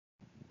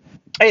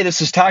Hey,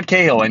 this is Todd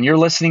Cahill, and you're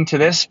listening to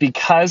this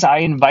because I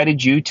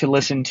invited you to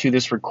listen to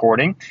this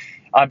recording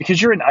because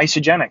you're in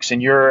Isogenics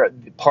and you're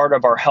part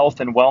of our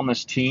health and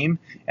wellness team.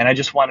 And I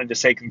just wanted to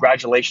say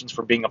congratulations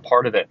for being a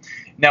part of it.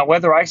 Now,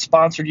 whether I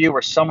sponsored you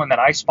or someone that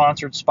I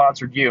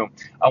sponsored you,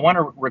 I want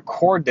to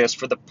record this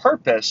for the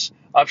purpose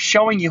of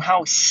showing you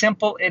how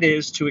simple it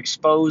is to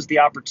expose the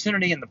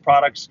opportunity and the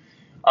products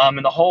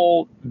and the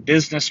whole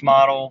business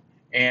model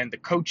and the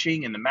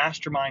coaching and the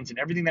masterminds and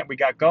everything that we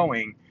got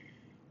going,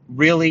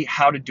 really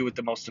how to do it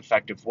the most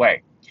effective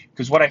way.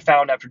 Because what I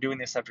found after doing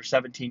this after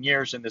 17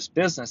 years in this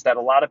business, that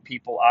a lot of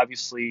people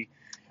obviously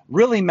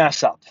really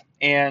mess up.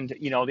 And,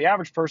 the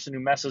average person who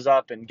messes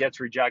up and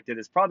gets rejected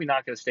is probably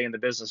not going to stay in the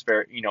business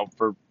for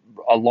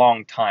a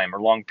long time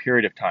or long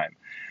period of time.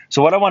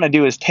 So what I want to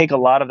do is take a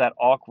lot of that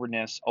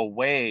awkwardness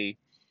away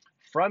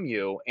from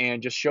you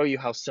and just show you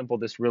how simple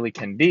this really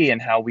can be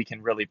and how we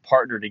can really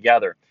partner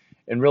together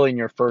and really in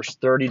your first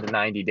 30 to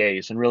 90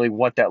 days and really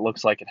what that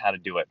looks like and how to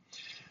do it.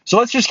 So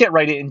let's just get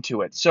right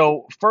into it.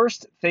 So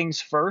first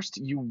things first,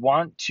 you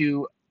want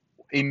to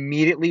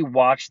immediately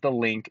watch the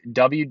link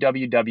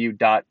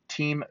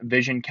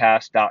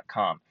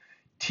www.teamvisioncast.com.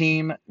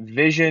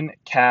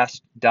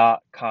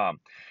 Teamvisioncast.com.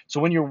 So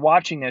when you're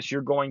watching this,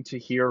 you're going to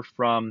hear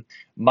from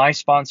my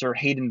sponsor,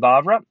 Hayden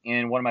Vavra,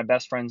 and one of my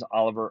best friends,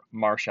 Oliver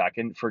Marshak.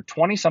 And for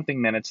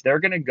 20-something minutes, they're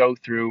going to go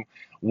through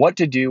what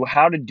to do,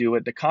 how to do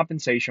it, the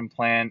compensation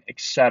plan,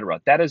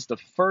 etc. That is the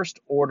first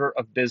order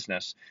of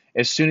business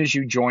as soon as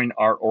you join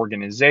our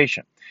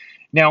organization.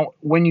 Now,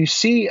 when you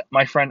see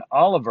my friend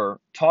Oliver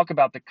talk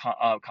about the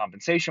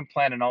compensation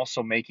plan and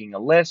also making a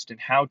list and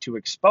how to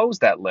expose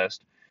that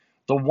list,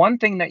 the one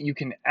thing that you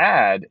can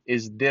add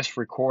is this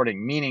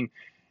recording, meaning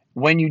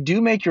when you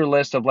do make your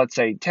list of, let's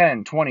say,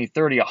 10, 20,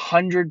 30,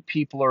 100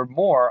 people or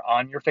more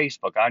on your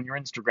Facebook, on your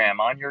Instagram,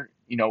 on your,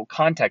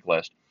 contact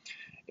list,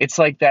 it's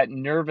like that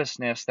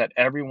nervousness that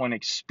everyone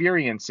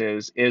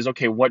experiences is,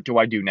 okay, what do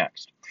I do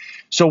next?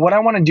 So what I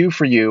want to do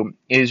for you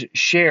is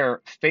share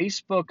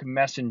Facebook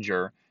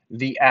Messenger,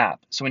 the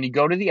app. So when you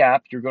go to the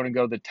app, you're going to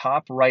go to the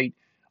top right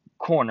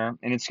corner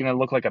and it's going to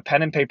look like a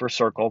pen and paper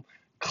circle.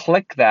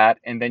 Click that,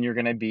 and then you're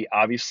going to be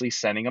obviously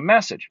sending a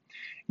message.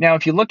 Now,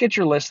 if you look at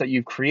your list that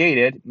you've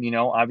created,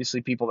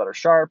 obviously people that are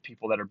sharp,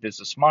 people that are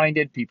business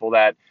minded, people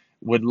that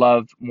would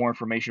love more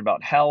information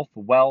about health,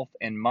 wealth,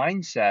 and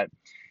mindset,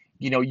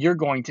 you're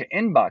going to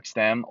inbox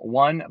them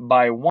one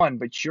by one,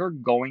 but you're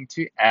going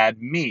to add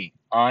me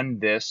on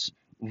this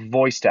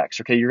voice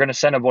text. Okay, you're going to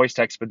send a voice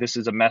text, but this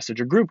is a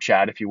message or group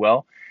chat, if you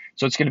will.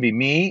 So it's going to be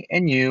me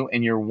and you,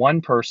 and you're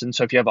one person.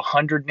 So if you have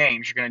 100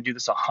 names, you're going to do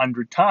this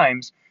 100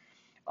 times,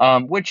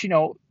 which,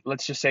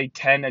 let's just say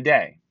 10 a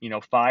day,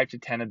 5 to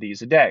 10 of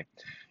these a day.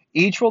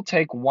 Each will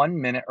take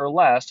 1 minute or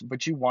less,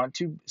 but you want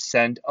to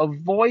send a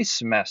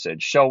voice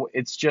message. So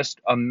it's just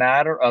a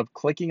matter of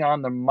clicking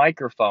on the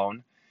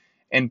microphone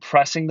and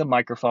pressing the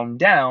microphone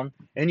down,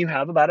 and you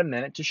have about a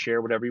minute to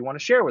share whatever you want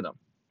to share with them.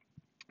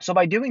 So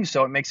by doing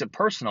so, it makes it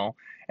personal,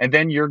 and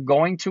then you're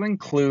going to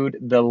include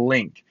the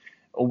link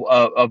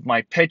of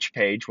my pitch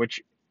page,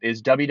 which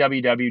is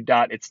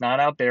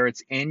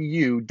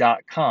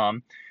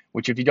www.itsnotoutthereit'sinu.com,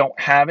 which if you don't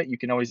have it, you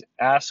can always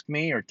ask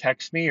me or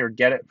text me or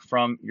get it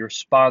from your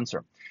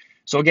sponsor.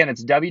 So again,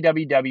 it's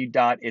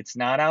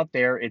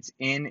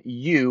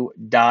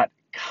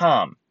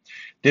www.itsnotoutthereit'sinu.com.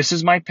 This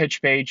is my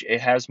pitch page. It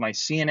has my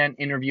CNN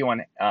interview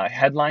on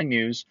Headline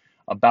News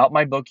about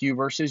my book, You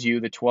versus You,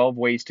 the 12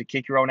 Ways to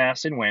Kick Your Own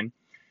Ass and Win.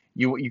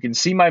 You can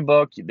see my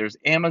book. There's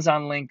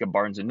Amazon link, a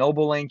Barnes &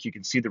 Noble link. You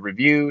can see the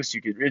reviews.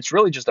 It's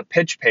really just a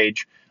pitch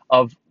page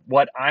of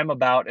what I'm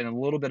about and a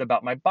little bit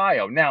about my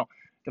bio. Now,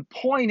 the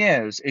point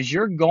is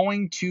you're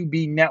going to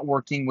be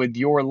networking with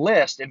your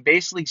list and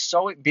basically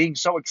being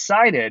so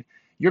excited,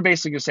 you're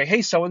basically going to say,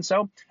 hey,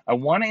 so-and-so, I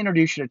want to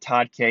introduce you to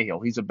Todd Cahill.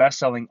 He's a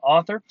best-selling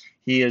author.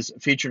 He is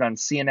featured on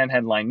CNN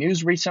Headline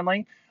News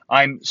recently.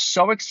 I'm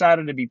so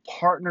excited to be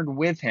partnered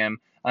with him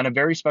on a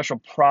very special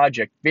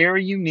project,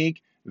 very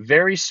unique,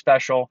 very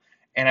special,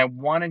 and I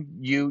wanted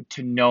you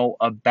to know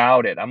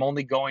about it. I'm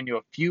only going to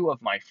a few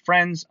of my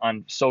friends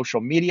on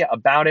social media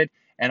about it,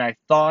 and I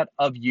thought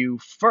of you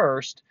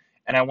first,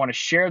 and I want to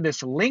share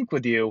this link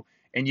with you,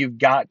 and you've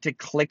got to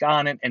click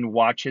on it and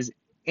watch his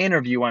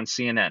interview on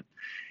CNN.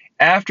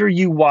 After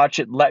you watch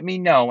it, let me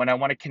know, and I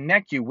want to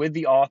connect you with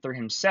the author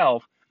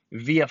himself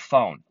via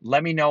phone.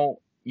 Let me know,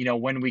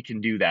 when we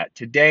can do that,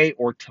 today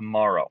or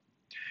tomorrow.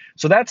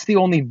 So that's the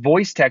only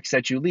voice text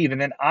that you leave,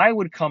 and then I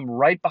would come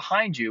right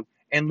behind you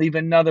and leave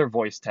another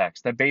voice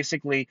text that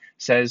basically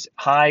says,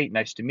 hi,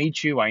 nice to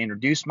meet you. I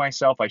introduce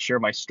myself, I share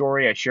my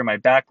story, I share my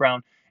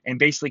background, and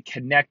basically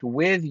connect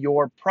with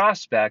your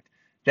prospect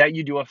that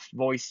you do a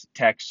voice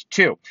text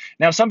to.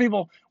 Now, some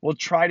people will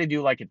try to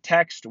do like a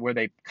text where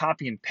they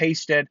copy and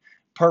paste it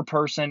per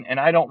person, and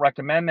I don't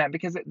recommend that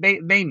because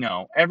they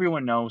know,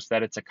 everyone knows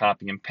that it's a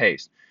copy and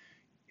paste.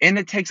 And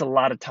it takes a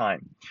lot of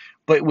time.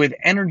 But with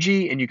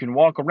energy, and you can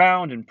walk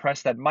around and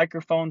press that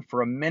microphone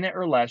for a minute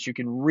or less, you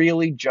can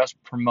really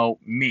just promote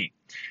me.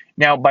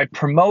 Now, by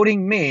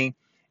promoting me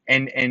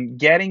and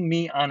getting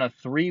me on a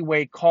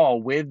three-way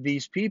call with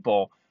these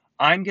people,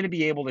 I'm going to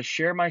be able to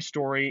share my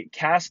story,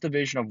 cast the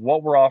vision of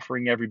what we're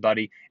offering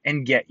everybody,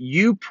 and get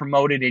you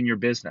promoted in your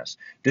business.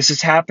 This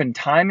has happened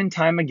time and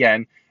time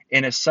again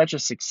in such a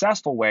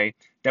successful way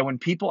that when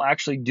people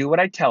actually do what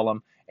I tell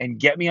them and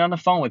get me on the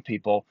phone with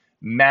people,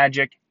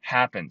 magic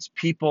happens.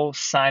 People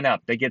sign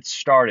up, they get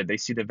started, they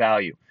see the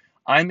value.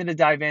 I'm going to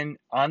dive in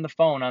on the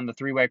phone on the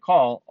three-way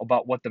call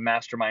about what the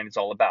mastermind is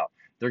all about.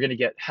 They're going to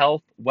get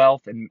health,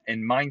 wealth, and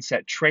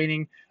mindset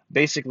training,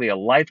 basically a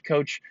life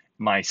coach,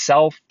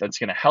 myself, that's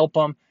going to help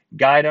them,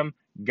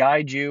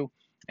 guide you,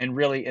 and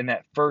really in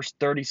that first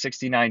 30,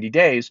 60, 90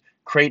 days,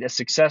 create a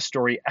success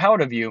story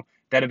out of you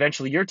that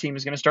eventually your team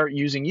is going to start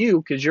using you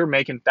because you're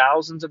making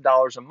thousands of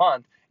dollars a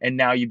month and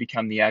now you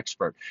become the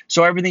expert.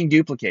 So everything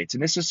duplicates.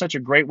 And this is such a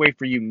great way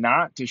for you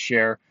not to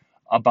share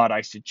about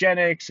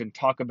Isagenix and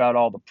talk about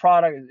all the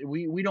product.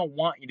 We don't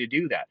want you to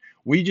do that.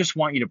 We just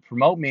want you to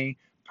promote me,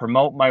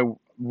 promote my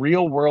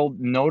real world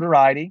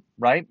notoriety,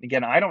 right?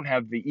 Again, I don't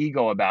have the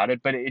ego about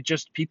it, but it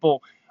just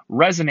people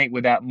resonate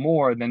with that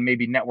more than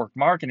maybe network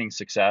marketing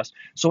success.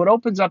 So it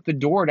opens up the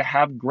door to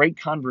have great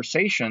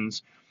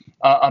conversations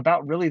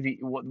about really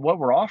what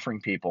we're offering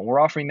people.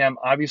 We're offering them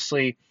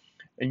obviously,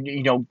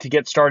 to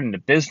get started into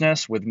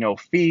business with no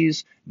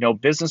fees, no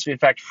business fee. In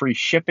fact, free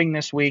shipping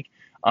this week,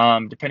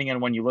 depending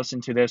on when you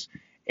listen to this.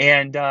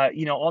 And,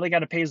 all they got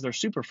to pay is their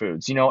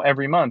superfoods,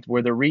 every month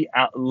where they're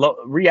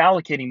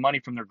reallocating money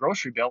from their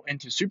grocery bill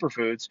into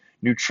superfoods,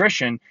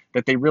 nutrition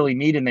that they really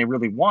need and they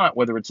really want,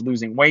 whether it's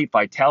losing weight,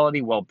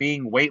 vitality,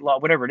 well-being, weight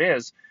loss, whatever it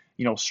is,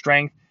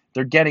 strength.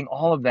 They're getting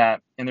all of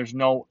that and there's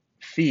no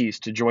fees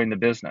to join the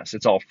business.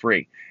 It's all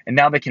free. And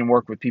now they can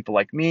work with people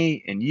like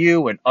me and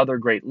you and other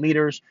great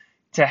leaders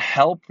to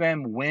help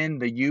them win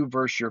the you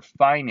versus your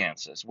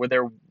finances, where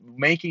they're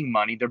making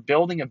money, they're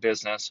building a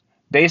business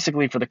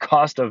basically for the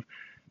cost of,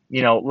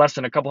 less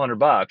than a couple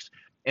 $100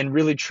 and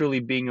really truly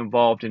being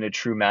involved in a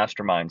true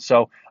mastermind.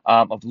 So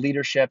of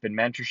leadership and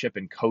mentorship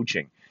and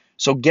coaching.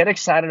 So get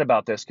excited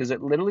about this because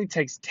it literally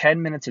takes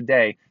 10 minutes a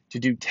day to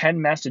do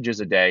 10 messages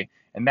a day.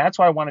 And that's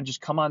why I want to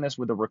just come on this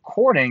with a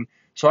recording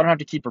so I don't have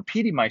to keep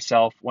repeating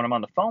myself when I'm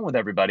on the phone with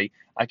everybody.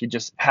 I could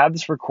just have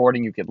this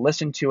recording. You could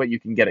listen to it. You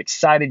can get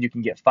excited. You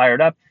can get fired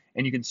up.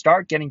 And you can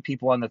start getting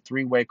people on the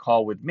three-way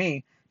call with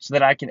me so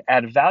that I can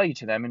add value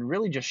to them and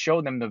really just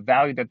show them the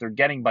value that they're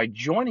getting by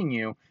joining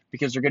you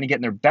because they're going to get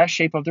in their best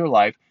shape of their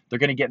life. They're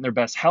going to get in their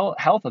best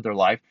health of their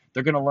life.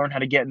 They're going to learn how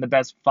to get in the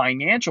best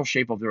financial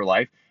shape of their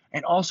life.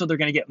 And also they're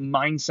going to get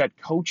mindset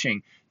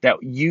coaching,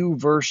 that you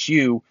versus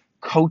you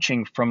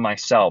coaching from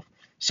myself.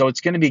 So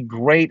it's going to be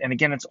great. And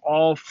again, it's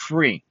all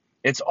free.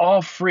 It's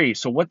all free.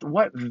 So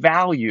what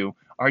value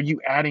are you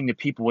adding to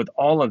people with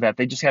all of that?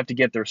 They just have to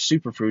get their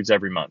superfoods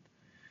every month.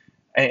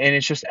 And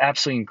it's just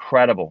absolutely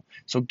incredible.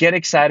 So get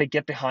excited,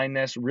 get behind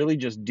this, really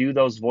just do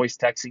those voice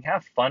texting,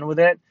 have fun with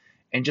it,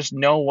 and just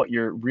know what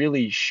you're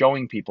really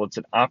showing people. It's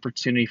an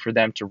opportunity for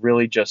them to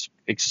really just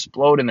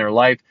explode in their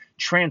life,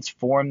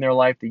 transform their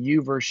life, the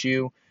you versus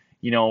you,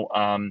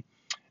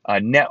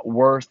 net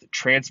worth,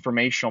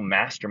 transformational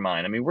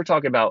mastermind. I mean, we're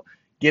talking about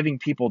giving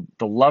people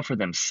the love for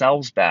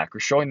themselves back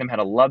or showing them how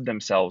to love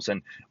themselves,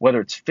 and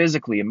whether it's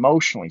physically,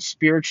 emotionally,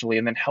 spiritually,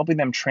 and then helping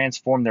them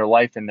transform their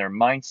life and their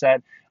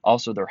mindset,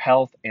 also their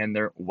health and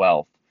their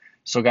wealth.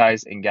 So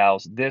guys and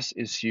gals, this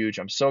is huge.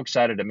 I'm so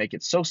excited to make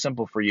it so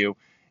simple for you.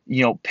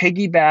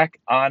 Piggyback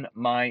on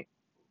my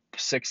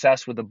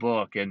success with the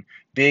book and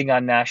being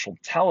on national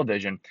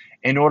television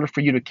in order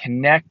for you to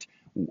connect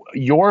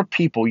your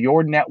people,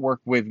 your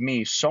network with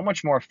me so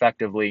much more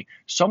effectively,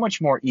 so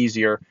much more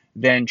easier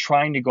than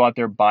trying to go out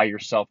there by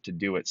yourself to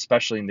do it,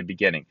 especially in the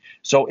beginning.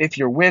 So if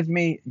you're with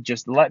me,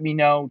 just let me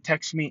know,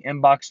 text me,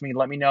 inbox me,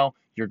 let me know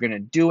you're going to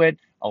do it.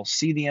 I'll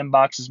see the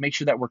inboxes. Make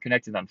sure that we're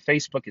connected on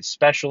Facebook,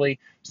 especially,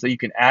 so that you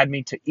can add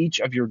me to each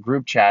of your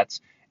group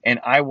chats. And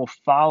I will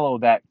follow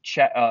that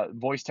chat,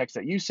 voice text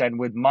that you send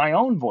with my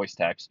own voice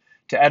text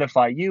to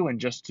edify you and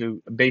just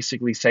to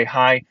basically say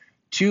hi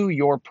to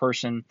your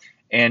person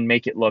and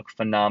make it look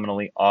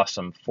phenomenally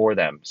awesome for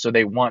them. So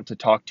they want to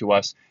talk to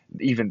us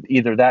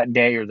either that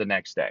day or the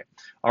next day.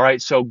 All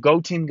right, so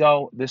go team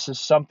go. This is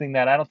something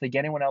that I don't think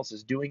anyone else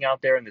is doing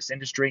out there in this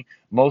industry.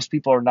 Most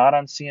people are not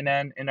on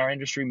CNN in our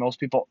industry. Most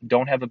people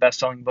don't have a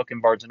best-selling book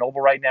in Barnes &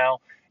 Noble right now,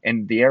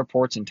 and the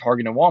airports and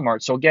Target and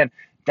Walmart. So again,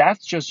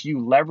 that's just you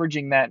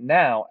leveraging that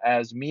now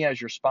as me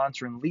as your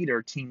sponsor and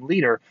leader, team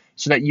leader,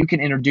 so that you can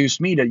introduce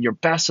me to your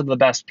best of the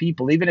best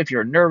people. Even if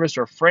you're nervous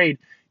or afraid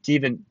to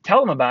even tell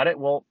them about it,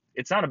 well,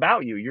 it's not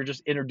about you. You're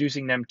just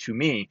introducing them to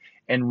me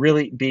and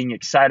really being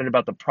excited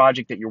about the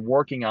project that you're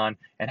working on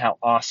and how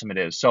awesome it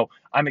is. So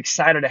I'm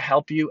excited to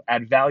help you,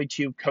 add value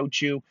to you,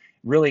 coach you,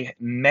 really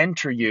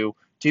mentor you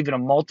to even a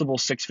multiple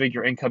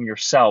six-figure income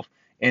yourself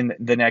in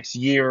the next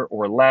year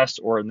or less,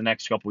 or in the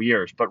next couple of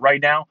years. But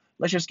right now,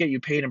 let's just get you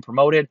paid and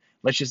promoted.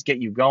 Let's just get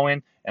you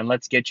going, and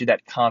let's get you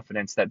that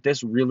confidence that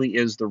this really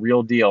is the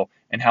real deal,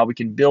 and how we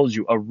can build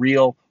you a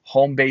real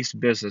home-based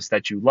business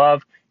that you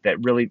love, that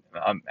really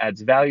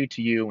adds value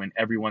to you and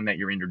everyone that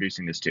you're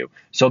introducing this to.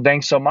 So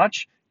thanks so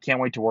much. Can't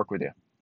wait to work with you.